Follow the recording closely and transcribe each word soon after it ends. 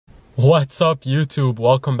What's up YouTube?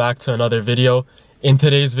 Welcome back to another video. In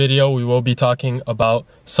today's video we will be talking about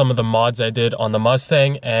some of the mods I did on the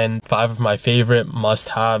Mustang and 5 of my favorite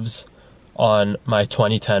must-haves on my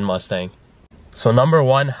 2010 Mustang. So number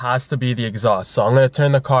 1 has to be the exhaust. So I'm going to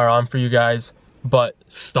turn the car on for you guys, but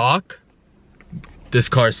stock, this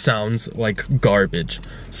car sounds like garbage.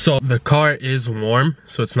 So the car is warm,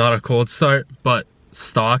 so it's not a cold start, but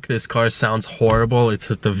stock, this car sounds horrible. It's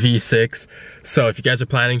at the V6. So if you guys are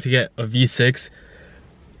planning to get a V6,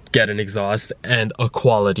 get an exhaust and a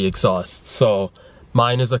quality exhaust. So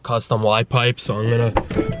mine is a custom Y pipe, so I'm gonna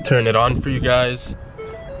turn it on for you guys.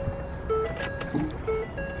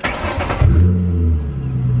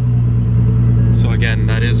 So again,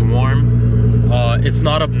 that is warm. It's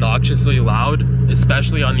not obnoxiously loud,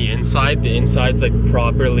 especially on the inside. The inside's like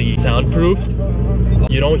properly soundproofed.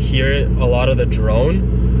 You don't hear a lot of the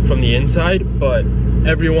drone from the inside, but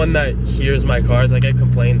everyone that hears my cars, I get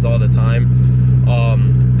complaints all the time.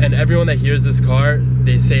 And everyone that hears this car,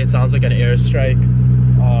 they say it sounds like an airstrike.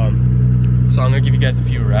 So I'm gonna give you guys a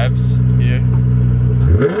few revs here.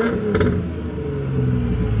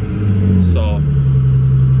 So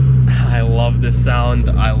I love this sound.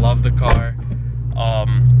 I love the car.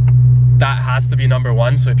 That has to be number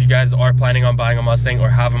 1. So if you guys are planning on buying a Mustang or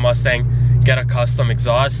have a Mustang, get a custom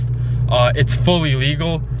exhaust. It's fully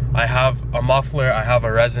legal. I have a muffler, I have a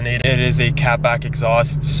resonator. It is a catback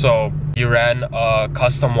exhaust, so you ran a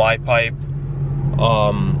custom Y pipe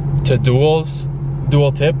to dual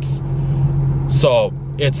tips, so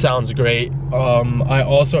it sounds great. I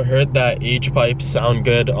also heard that H pipes sound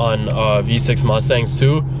good on V6 Mustangs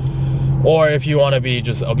too. Or if you want to be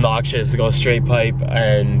just obnoxious, go straight pipe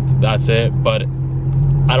and that's it. But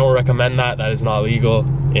I don't recommend that. That is not legal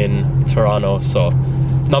in Toronto. So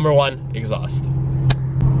number 1, exhaust.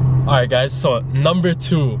 Alright guys, so number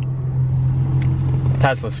 2,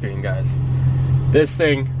 Tesla screen, guys. This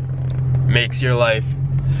thing makes your life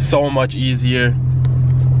so much easier.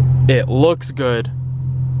 It looks good.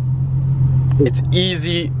 It's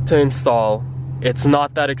easy to install. It's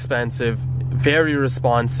not that expensive. Very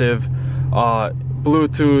responsive.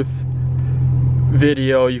 Bluetooth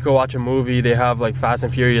video, you can watch a movie. They have like Fast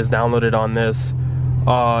and Furious downloaded on this.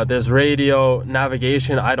 There's radio,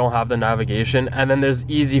 navigation. I don't have the navigation. And then there's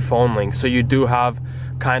easy phone link. So you do have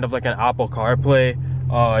kind of like an Apple CarPlay.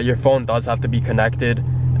 Your phone does have to be connected.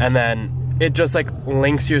 And then it just like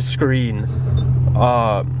links your screen,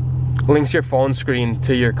 links your phone screen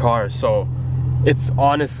to your car. So it's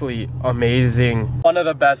honestly amazing. One of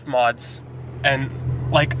the best mods and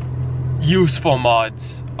like useful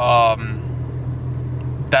mods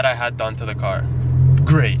that I had done to the car.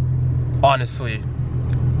 Great, honestly.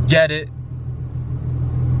 Get it.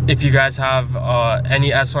 If you guys have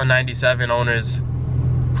any S197 owners,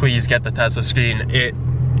 please get the Tesla screen. It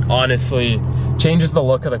honestly changes the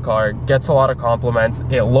look of the car, gets a lot of compliments.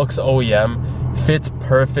 It looks OEM, fits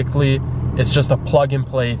perfectly. It's just a plug and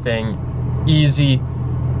play thing. Easy,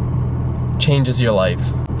 changes your life,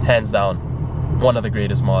 hands down. One of the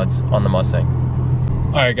greatest mods on the Mustang.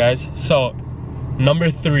 Alright guys, so number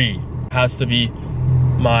 3 has to be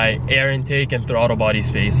my air intake and throttle body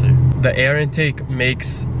spacer. The air intake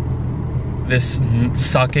makes this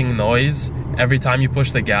sucking noise every time you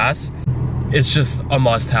push the gas. It's just a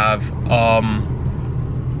must-have.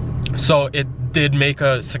 So it did make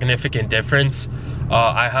a significant difference.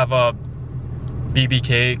 I have a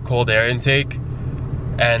BBK cold air intake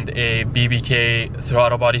and a BBK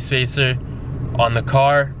throttle body spacer on the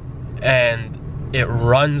car, and it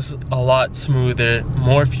runs a lot smoother,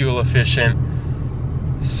 more fuel efficient,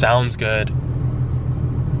 sounds good,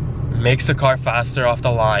 makes the car faster off the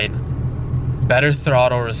line, better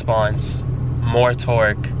throttle response, more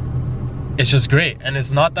torque. It's just great, and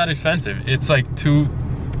it's not that expensive. It's like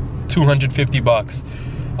 $250.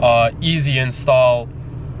 Easy install.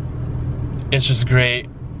 It's just great.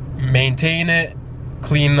 Maintain it,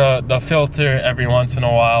 clean the filter every once in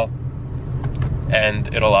a while,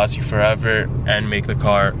 and it'll last you forever and make the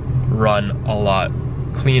car run a lot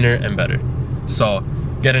cleaner and better. So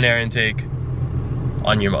get an air intake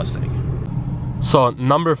on your Mustang. So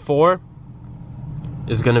number 4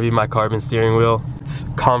 is gonna be my carbon steering wheel. It's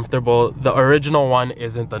comfortable. The original one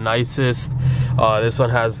isn't the nicest. This one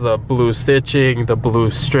has the blue stitching, the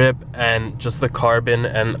blue strip, and just the carbon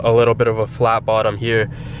and a little bit of a flat bottom here.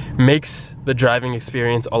 Makes the driving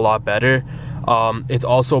experience a lot better. It's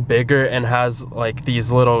also bigger and has like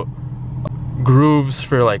these little grooves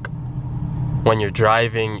for like when you're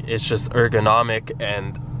driving. It's just ergonomic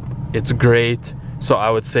and it's great. So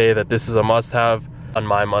I would say that this is a must-have on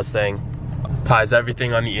my Mustang. Ties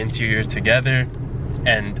everything on the interior together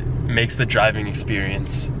and makes the driving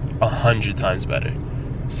experience 100 times better.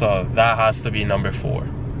 So that has to be number 4.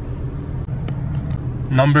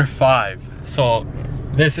 Number 5. So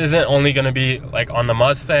this isn't only gonna be like on the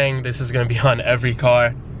Mustang, this is gonna be on every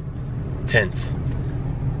car. Tints.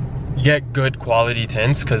 Get good quality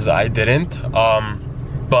tints, because I didn't.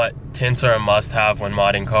 But tints are a must-have when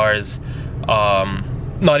modding cars.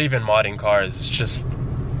 Not even modding cars, just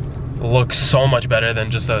looks so much better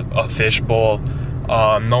than just a fishbowl.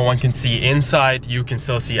 No one can see inside, you can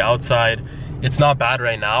still see outside. It's not bad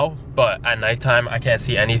right now, but at nighttime I can't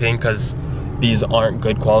see anything because these aren't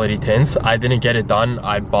good quality tints. I didn't get it done.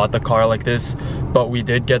 I bought the car like this, but we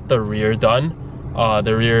did get the rear done.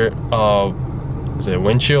 The rear, is it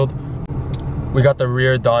windshield? We got the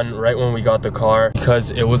rear done right when we got the car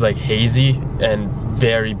because it was like hazy and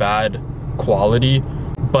very bad quality.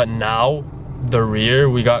 But now the rear,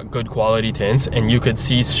 we got good quality tints and you could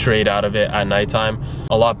see straight out of it at nighttime.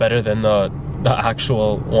 A lot better than the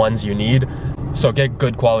actual ones you need. So get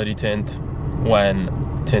good quality tint when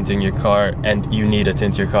tinting your car, and you need to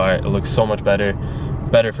tint your car. It looks so much better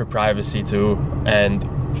for privacy too, and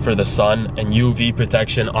for the sun and UV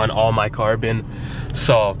protection on all my carbon.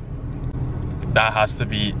 So that has to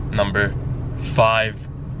be number 5.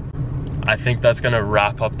 I think that's gonna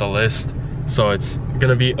wrap up the list. So it's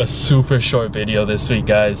gonna be a super short video this week,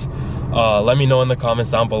 guys. Let me know in the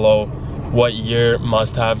comments down below what your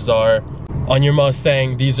must-haves are on your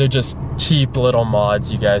Mustang. These are just cheap little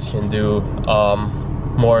mods you guys can do.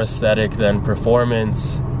 More aesthetic than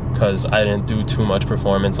performance, because I didn't do too much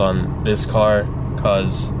performance on this car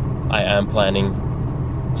because I am planning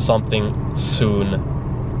something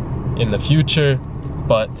soon in the future.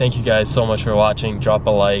 But thank you guys so much for watching. Drop a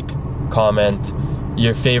like, comment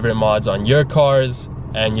your favorite mods on your cars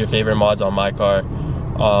and your favorite mods on my car.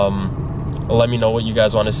 Let me know what you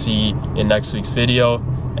guys want to see in next week's video,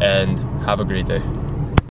 and have a great day.